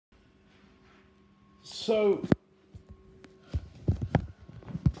So,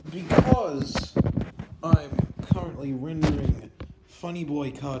 because I'm currently rendering Funny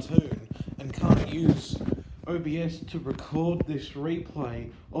Boy Cartoon and can't use OBS to record this replay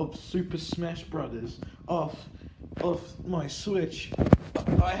of Super Smash Brothers off my Switch,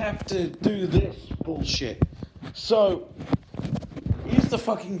 I have to do this bullshit. So, here's the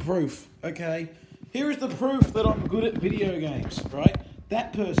fucking proof, okay? Here is the proof that I'm good at video games, right?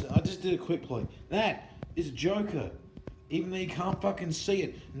 That person, I just did a quick play. That is Joker, even though you can't fucking see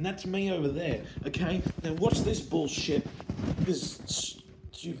it. And that's me over there, okay? Now watch this bullshit. This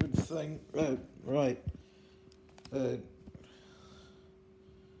stupid thing. Right. Look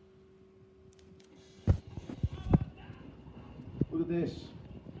at this.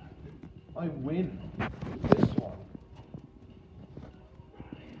 I win. This one.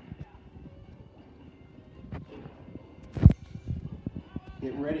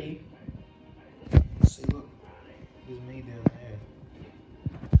 Get ready. See, look. There's me down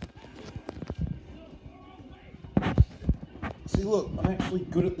there. See, look. I'm actually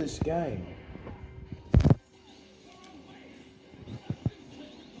good at this game.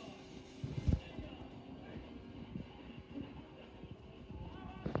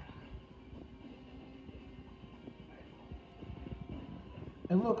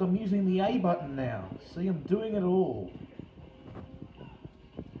 And look, I'm using the A button now. See, I'm doing it all.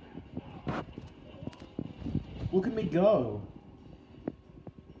 Look at me go.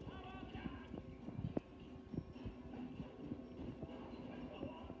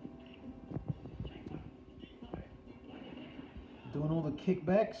 Doing all the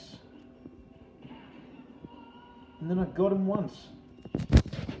kickbacks. And then I got him once.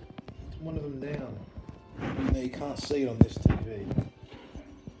 One of them down. No, you can't see it on this TV.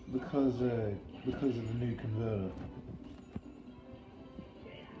 Because of the new converter.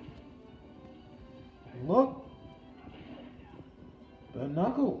 Look! Burn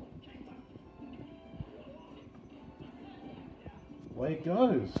knuckle! Away it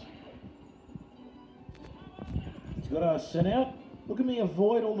goes. He's got Arsene out. Look at me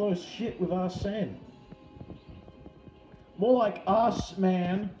avoid all those shit with Arsene. More like us,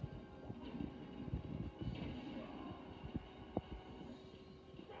 man.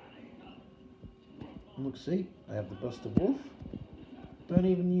 Look, see, I have the Buster Wolf. Don't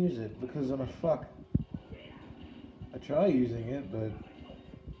even use it because I'm a fuck. I try using it, but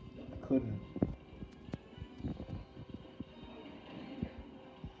I couldn't.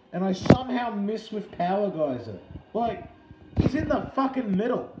 And I somehow miss with Power Geyser. Like, he's in the fucking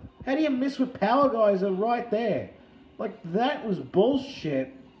middle. How do you miss with Power Geyser right there? Like, that was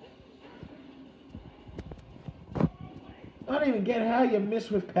bullshit. I don't even get how you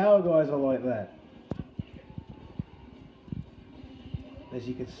miss with Power Geyser like that. As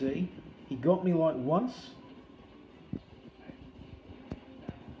you can see, he got me like once.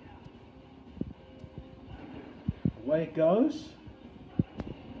 Away it goes.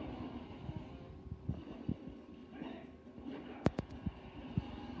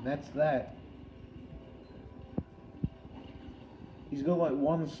 And that's that. He's got like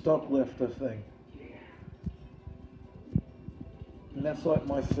one stock left, I think. And that's like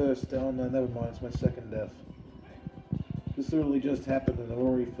my first, oh no, never mind, it's my second death. This literally just happened and I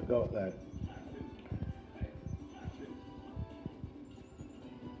already forgot that.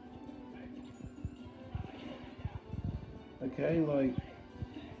 Okay, like,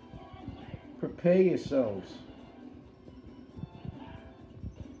 prepare yourselves.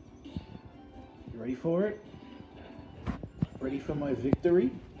 You ready for it? Ready for my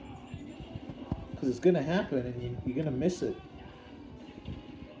victory? Because it's going to happen and you're going to miss it.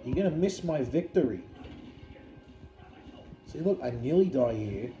 You're going to miss my victory. See, look, I nearly die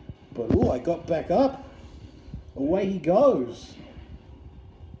here, but oh, I got back up. Away he goes.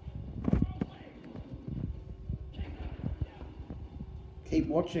 Keep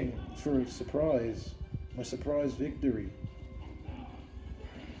watching for a surprise, my surprise victory.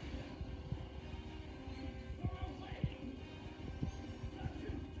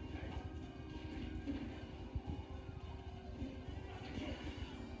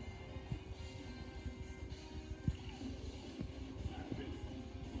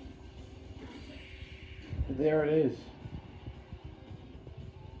 There it is.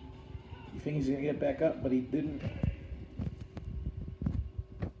 You think he's going to get back up, but he didn't.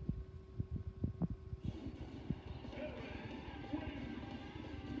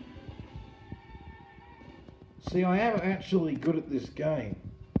 See, I am actually good at this game.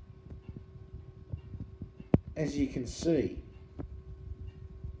 As you can see.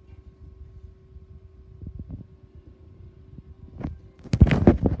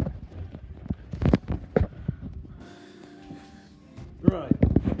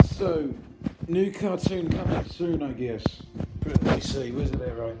 So, new cartoon coming soon, I guess. But let me see, where's it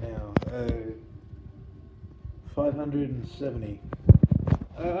at right now? 570.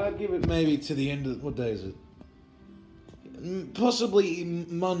 I'd give it maybe to the end of... What day is it? Possibly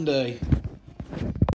Monday.